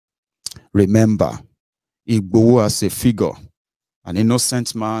Remember, Igboho as a figure, an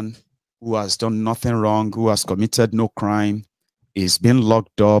innocent man who has done nothing wrong, who has committed no crime, is being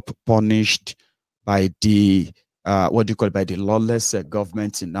locked up, punished by the by the lawless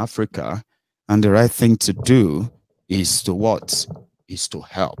government in Africa. And the right thing to do is to what? Is to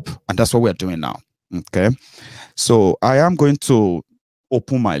help. And that's what we're doing now. Okay. So I am going to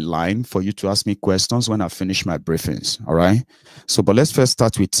open my line for you to ask me questions when I finish my briefings. All right. So, but let's first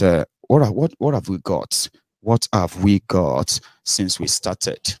start with what have we got? What have we got since we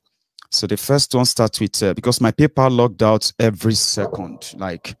started? So the first one starts with, because my paper logged out every second,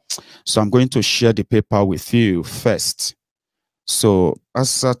 so I'm going to share the paper with you first. So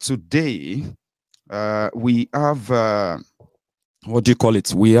as today, we have, what do you call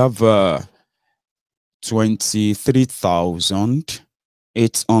it? We have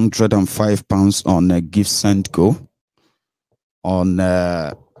 23,805 pounds on Give Send Go. On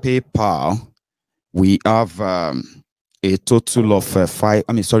PayPal, we have a total of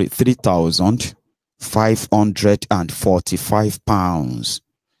 3,545 pounds.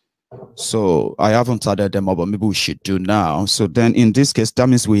 So I haven't added them up, but maybe we should do now. So then in this case, that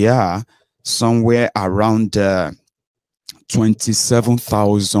means we are somewhere around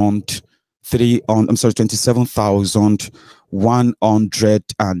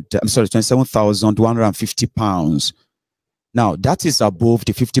 27,150 pounds. Now that is above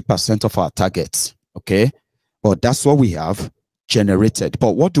the 50% of our target. Okay. But that's what we have generated.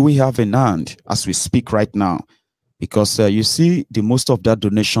 But what do we have in hand as we speak right now? Because you see, the most of that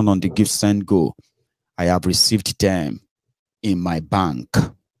donation on the Give Send Go, I have received them in my bank.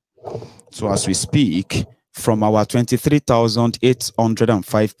 So as we speak, from our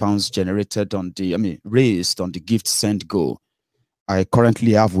 23,805 pounds generated on the, raised on the Give Send Go, I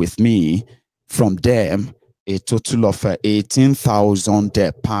currently have with me from them a total of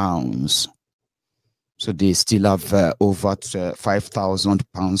 18,000 pounds. So they still have over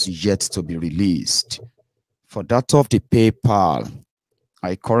 5,000 pounds yet to be released. For that of the PayPal,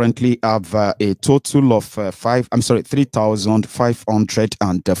 I currently have a total of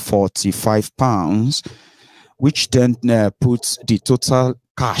 3,545 pounds, which then puts the total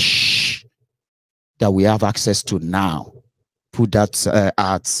cash that we have access to now, put that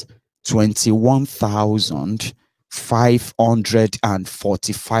at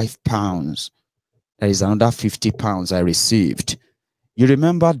 21,545 pounds. There is another 50 pounds I received. You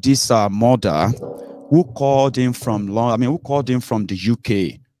remember this mother who called in from the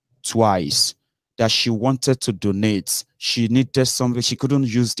UK twice, that she wanted to donate. She needed something. She couldn't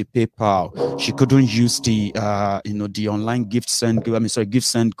use the PayPal. She couldn't use the the online Give Send Go. Give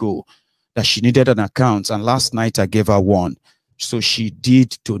Send Go. That she needed an account. And last night I gave her one. So she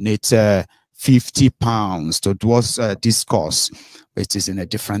did donate 50 pounds towards this cause. It is in a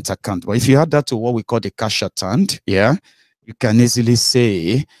different account. But if you add that to what we call the cash at hand, yeah, you can easily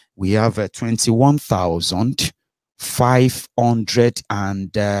say we have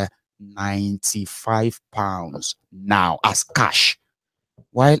 21,595 pounds now as cash.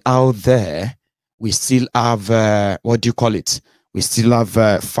 While out there, we still have, we still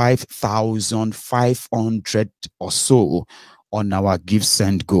have 5,500 or so on our Give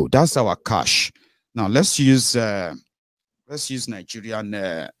Send Go. That's our cash. Now let's use Nigerian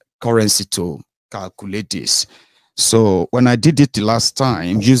currency to calculate this. So when I did it the last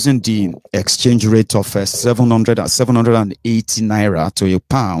time using the exchange rate of 780 naira to a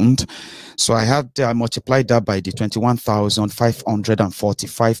pound, so I had multiplied that by the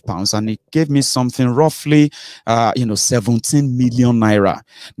 21,545 pounds, and it gave me something roughly 17 million naira.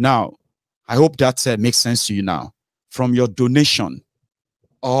 Now I hope that makes sense to you now. From your donation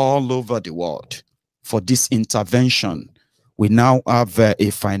all over the world for this intervention, we now have a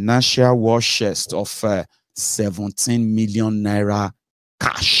financial war chest of 17 million naira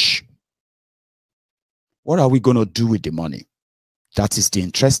cash. What are we going to do with the money? That is the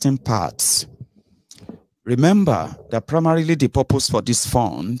interesting part. Remember that primarily the purpose for this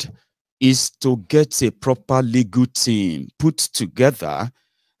fund is to get a proper legal team put together.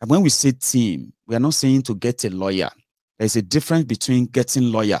 And when we say team, we are not saying to get a lawyer. There's a difference between getting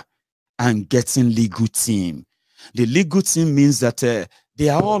lawyer and getting legal team. The legal team means that they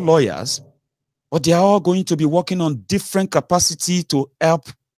are all lawyers, but they are all going to be working on different capacity to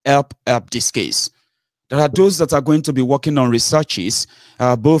help this case. There are those that are going to be working on researches,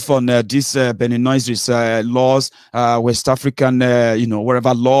 both on these Beninese laws, West African,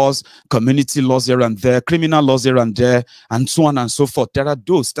 wherever laws, community laws here and there, criminal laws here and there, and so on and so forth. There are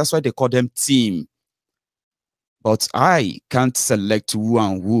those. That's why they call them team. But I can't select who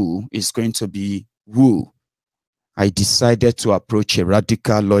and who is going to be who. I decided to approach a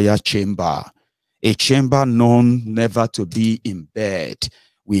radical lawyer chamber, a chamber known never to be in bed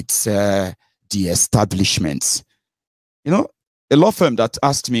with the establishment. You know, a law firm that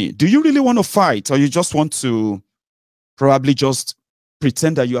asked me, do you really want to fight, or you just want to probably just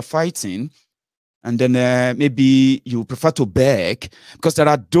pretend that you are fighting, and then maybe you prefer to beg? Because there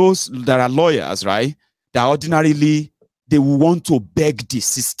are lawyers, right, that ordinarily they will want to beg the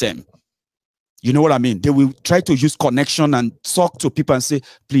system. You know what I mean? They will try to use connection and talk to people and say,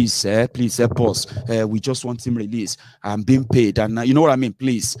 please help us. We just want him released. I'm being paid. And you know what I mean?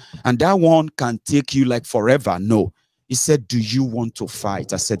 Please. And that one can take you like forever. No. He said, do you want to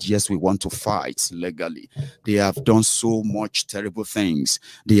fight? I said, yes, we want to fight legally. They have done so much terrible things.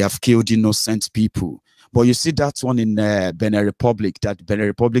 They have killed innocent people. But you see that one in Benin Republic, that Benin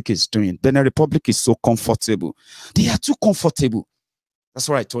Republic is doing. Benin Republic is so comfortable. They are too comfortable. That's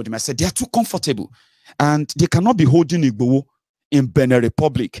what I told him. I said, they are too comfortable. And they cannot be holding Igboho in Benin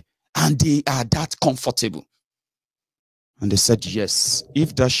Republic. And they are that comfortable. And they said, yes,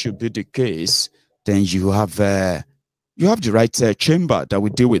 if that should be the case, then you have the right chamber that will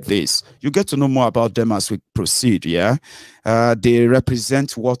deal with this. You get to know more about them as we proceed, yeah? They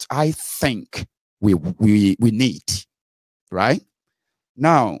represent what I think we need, right?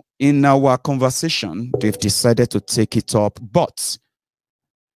 Now, in our conversation, they've decided to take it up, but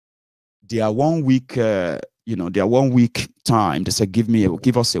they are 1 week, they are 1 week time. They said,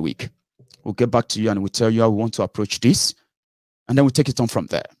 give us a week. We'll get back to you and we'll tell you how we want to approach this. And then we'll take it on from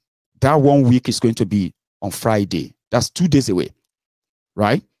there. That 1 week is going to be on Friday. That's 2 days away,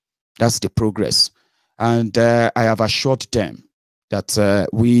 right? That's the progress. And I have assured them that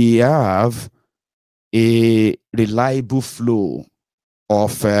we have a reliable flow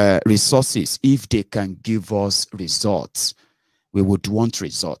of resources. If they can give us results, we would want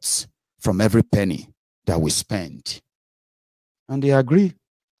results from every penny that we spend. And they agree.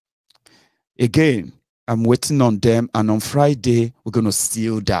 Again, I'm waiting on them, and on Friday, we're going to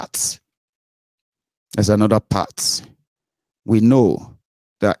seal that. There's another part. We know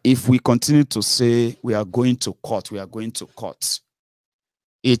that if we continue to say we are going to court, we are going to court,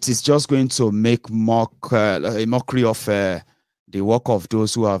 it is just going to make a mockery of the work of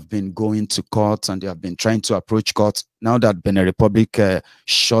those who have been going to court and they have been trying to approach court. Now that Benin Republic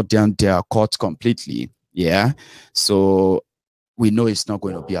shut down their court completely, yeah. So we know it's not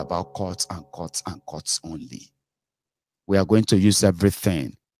going to be about courts and courts and courts only. We are going to use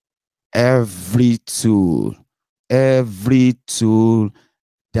everything. Every tool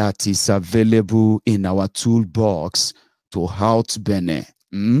that is available in our toolbox to halt Benin,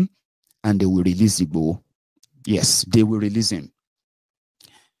 and they will release Igboho. Yes, they will release him.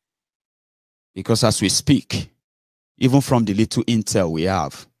 Because as we speak, even from the little intel we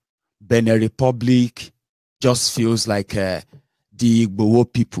have, Benin Republic just feels like the Igboho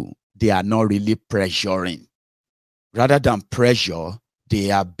people, they are not really pressuring. Rather than pressure,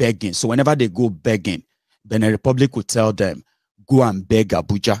 they are begging. So whenever they go begging, Benin Republic will tell them, go and beg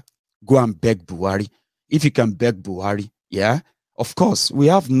Abuja, go and beg Buhari. If you can beg Buhari, yeah, of course, we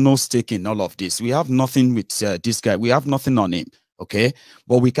have no stake in all of this. We have nothing with this guy. We have nothing on him, okay?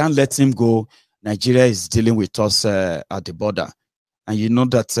 But we can't let him go. Nigeria is dealing with us at the border. And you know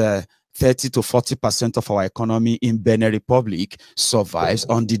that 30 to 40% of our economy in Benin Republic survives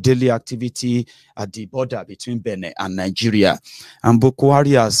on the daily activity at the border between Benin and Nigeria. And Boko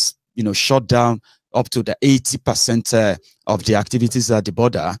Haram has, shut down up to the 80% of the activities at the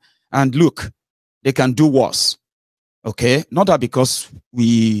border. And look, they can do worse. Okay, not that because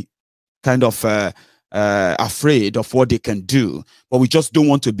we kind of afraid of what they can do, but we just don't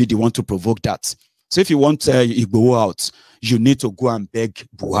want to be the one to provoke that. So if you want Igboho out, you need to go and beg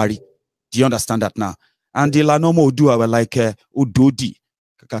Buhari. Do you understand that now? And the Lanomo Odu were like Udodi,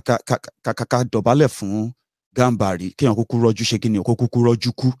 Kaka Dobale fun Gambari,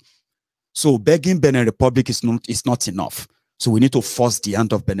 so begging Benin Republic is not enough. So we need to force the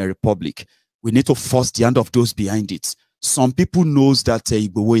hand of Benin Republic. We need to force the hand of those behind it. Some people knows that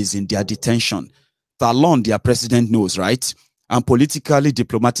Igboho is in their detention. Talon, their president, knows, right? And politically,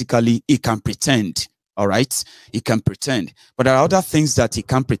 diplomatically, he can pretend, all right? He can pretend. But there are other things that he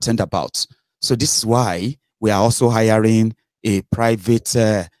can't pretend about. So this is why we are also hiring a private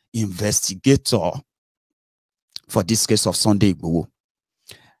investigator for this case of Sunday Igboho.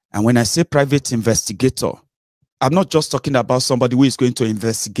 And when I say private investigator, I'm not just talking about somebody who is going to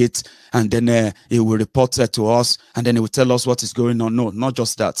investigate and then he will report to us and then he will tell us what is going on. No, not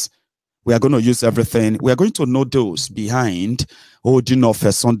just that. We are going to use everything. We are going to know those behind holding of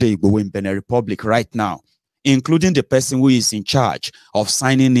Sunday Igboho in Benin Republic right now. including the person who is in charge of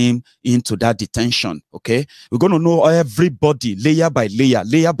signing him into that detention, okay? We're going to know everybody layer by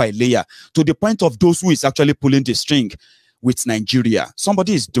layer, to the point of those who is actually pulling the string with Nigeria.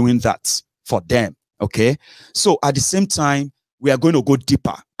 Somebody is doing that for them, okay? So at the same time, we are going to go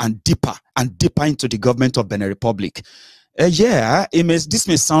deeper and deeper and deeper into the government of Benin Republic. Yeah, this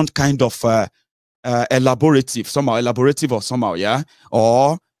may sound kind of elaborative or somehow, yeah?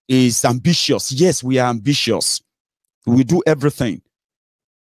 Or is ambitious. Yes, we are ambitious. We do everything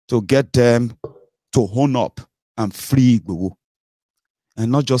to get them to hone up and free Igboho.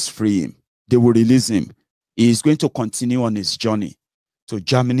 And not just free him. They will release him. He is going to continue on his journey to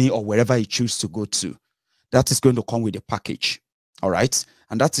Germany or wherever he chooses to go to. That is going to come with a package. All right?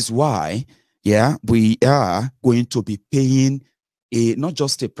 And that is why, yeah, we are going to be paying not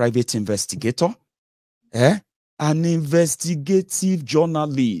just a private investigator, an investigative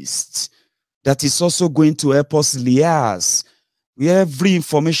journalist that is also going to help us liaise with every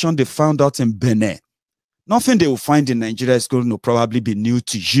information they found out in Benin. Nothing they will find in Nigeria is going to probably be new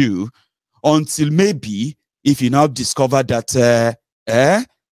to you until maybe if you now discover that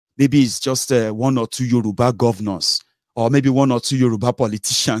maybe it's just one or two Yoruba governors or maybe one or two Yoruba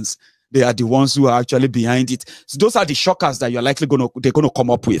politicians. They are the ones who are actually behind it. So those are the shockers that you're likely going to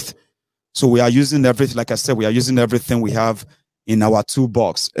come up with. So we are using everything, like I said, we are using everything we have in our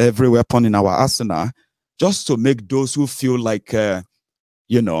toolbox, every weapon in our arsenal, just to make those who feel like,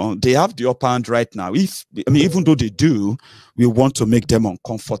 you know, they have the upper hand right now. Even though they do, we want to make them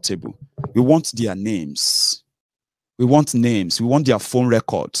uncomfortable. We want their names. We want names. We want their phone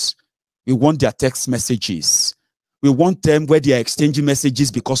records. We want their text messages. We want them where they are exchanging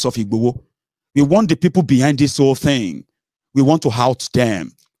messages because of Igboho. We want the people behind this whole thing. We want to out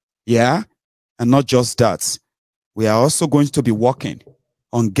them. Yeah, and not just that. We are also going to be working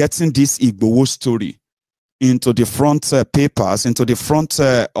on getting this Igboho story into the front papers, into the front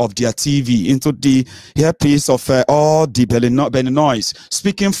of their TV, into the earpiece of all the Beninois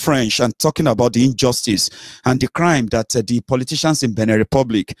speaking French and talking about the injustice and the crime that the politicians in Benin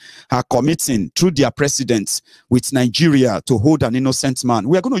Republic are committing through their presidents with Nigeria to hold an innocent man.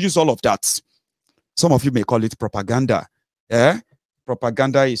 We are going to use all of that. Some of you may call it propaganda.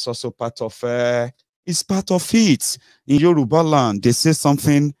 Propaganda is also part of it's part of it. In Yoruba land, they say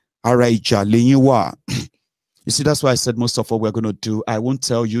something Araija Leyiwa. You see, that's why I said most of what we're going to do, I won't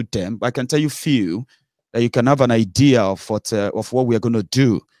tell you them, but I can tell you few that you can have an idea of what we're going to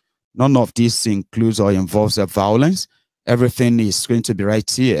do. None of this includes or involves violence. Everything is going to be right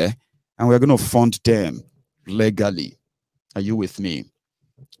here, and we're going to fund them legally. Are you with me?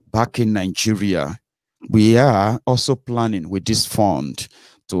 Back in Nigeria, we are also planning with this fund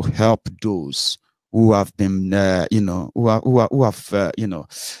to help those who have been, who have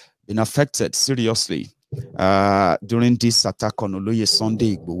been affected seriously during this attack on Oloye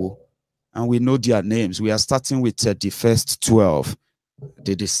Sunday Igboho. And we know their names. We are starting with the first 12,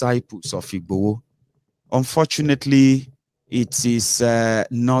 the disciples of Igboho. Unfortunately, it is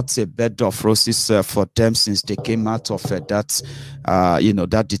not a bed of roses for them since they came out of that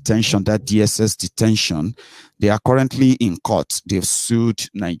detention, that DSS detention. They are currently in court. They've sued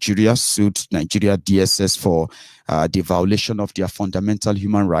Nigeria DSS for the violation of their fundamental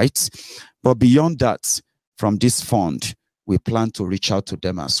human rights. But beyond that, from this fund, we plan to reach out to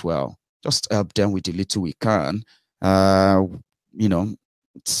them as well. Just help them with the little we can.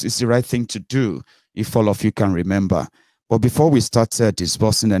 It's the right thing to do if all of you can remember. But before we start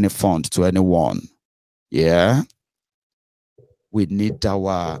disbursing any fund to anyone, yeah, we need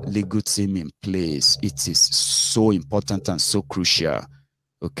our legal team in place. It is so important and so crucial,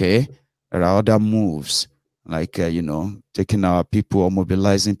 okay? There are other moves, like, taking our people or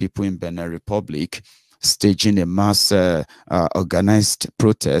mobilizing people in Benin Republic, staging a mass organized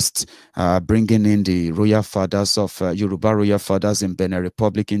protest, bringing in the royal fathers of Yoruba royal fathers in Benin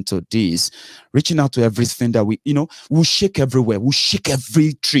Republic into this, reaching out to everything that we'll shake everywhere, we'll shake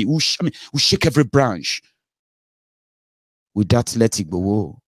every tree, we'll shake every branch. With that, let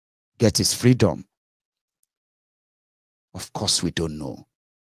Igboho get his freedom. Of course, we don't know.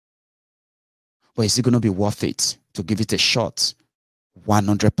 But is it going to be worth it to give it a shot?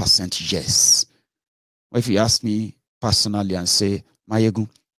 100% yes. If you ask me personally and say, Maiyegun,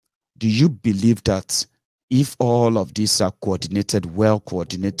 do you believe that if all of these are coordinated, well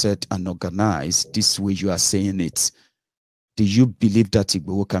coordinated and organized this way you are saying it, do you believe that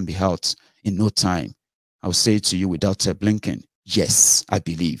Igboho can be held in no time? I'll say it to you without blinking. Yes, I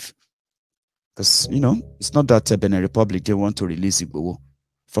believe. Because, it's not that Benin Republic, they want to release Igboho.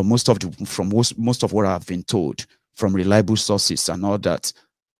 From most of what I've been told, from reliable sources and all that,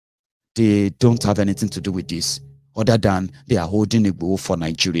 they don't have anything to do with this other than they are holding Igboho for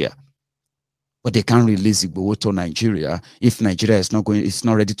Nigeria. But they can't release Igboho to Nigeria if Nigeria is not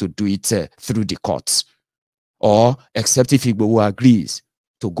ready to do it through the courts. Or except if Igboho agrees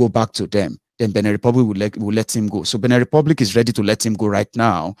to go back to them, then Benin Republic will let him go. So Benin Republic is ready to let him go right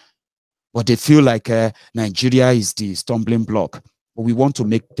now, but they feel like Nigeria is the stumbling block. But we want to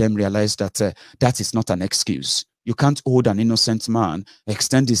make them realize that that is not an excuse. You can't hold an innocent man,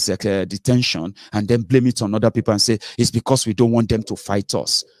 extend his detention, and then blame it on other people and say, it's because we don't want them to fight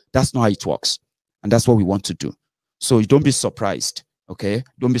us. That's not how it works. And that's what we want to do. So you don't be surprised, okay?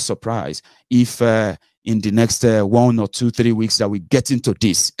 Don't be surprised if in the next 1 or 2, 3 weeks that we get into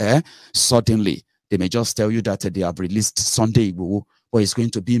this, suddenly they may just tell you that they have released Sunday Igboho, but it's going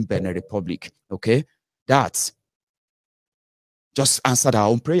to be in Benin Republic, okay? That's just answered our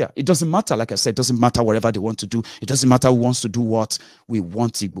own prayer. It doesn't matter, like I said, it doesn't matter whatever they want to do. It doesn't matter who wants to do what. We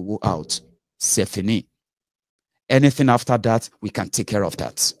want Igboho out. C'est fini. Anything after that, we can take care of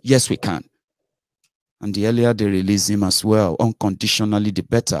that. Yes, we can. And the earlier they release him as well, unconditionally, the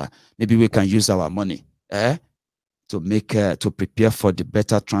better. Maybe we can use our money to make to prepare for the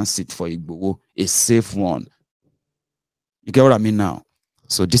better transit for Igboho, a safe one. You get what I mean now?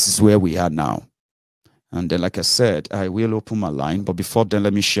 So this is where we are now. And then, like I said, I will open my line. But before then,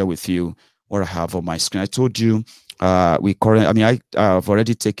 let me share with you what I have on my screen. I told you I've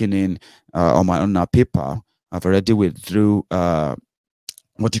already taken in on our paper. I've already withdrew what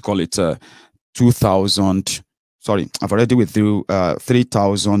do you call it? 2,000. Sorry, I've already withdrew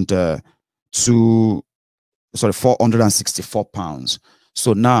 464 pounds.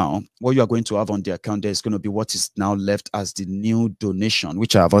 So now what you are going to have on the account there is going to be what is now left as the new donation,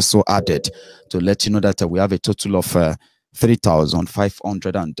 which I have also added to let you know that we have a total of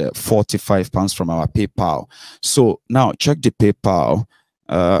 3,545 pounds from our PayPal. So now check the PayPal.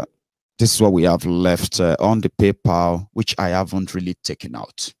 This is what we have left on the PayPal, which I haven't really taken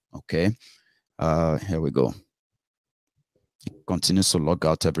out. Okay. Here we go. It continues to log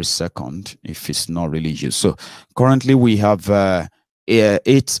out every second if it's not really used. So currently we have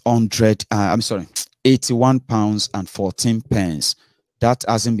 81 pounds and 14 pence. That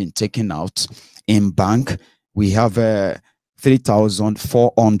hasn't been taken out. In bank, we have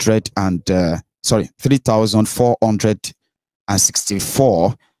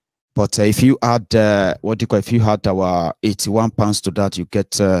 3,464. But if you add if you add our 81 pounds to that, you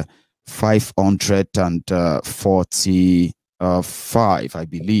get 545, I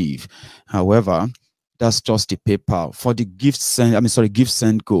believe. However, that's just the PayPal. For the gift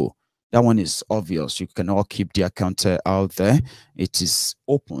send go. That one is obvious. You can all keep the account out there. It is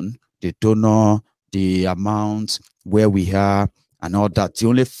open. The donor, the amount, where we are, and all that. The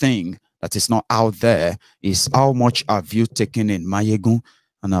only thing that is not out there is how much have you taken in Maiyegun.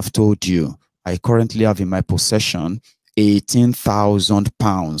 And I've told you, I currently have in my possession 18,000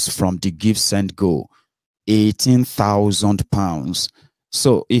 pounds from the give send go. 18,000 pounds.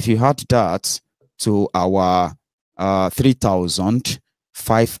 So if you add that to our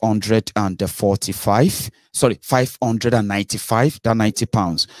 595, that 90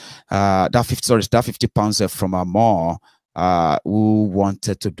 pounds, that 50 pounds from our more who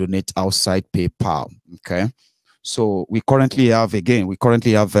wanted to donate outside PayPal. Okay. So we currently have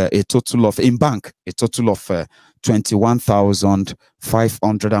a total of in bank, a total of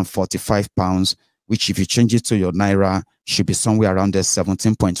 21,545 pounds, which if you change it to your Naira, should be somewhere around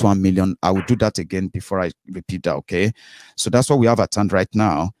 17.1 million. I will do that again before I repeat that, okay? So that's what we have at hand right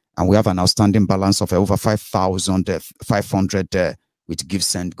now. And we have an outstanding balance of over 5,500 with Give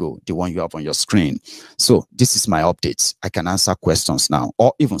Send Go, the one you have on your screen. So this is my updates. I can answer questions now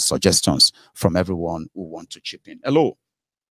or even suggestions from everyone who wants to chip in. Hello.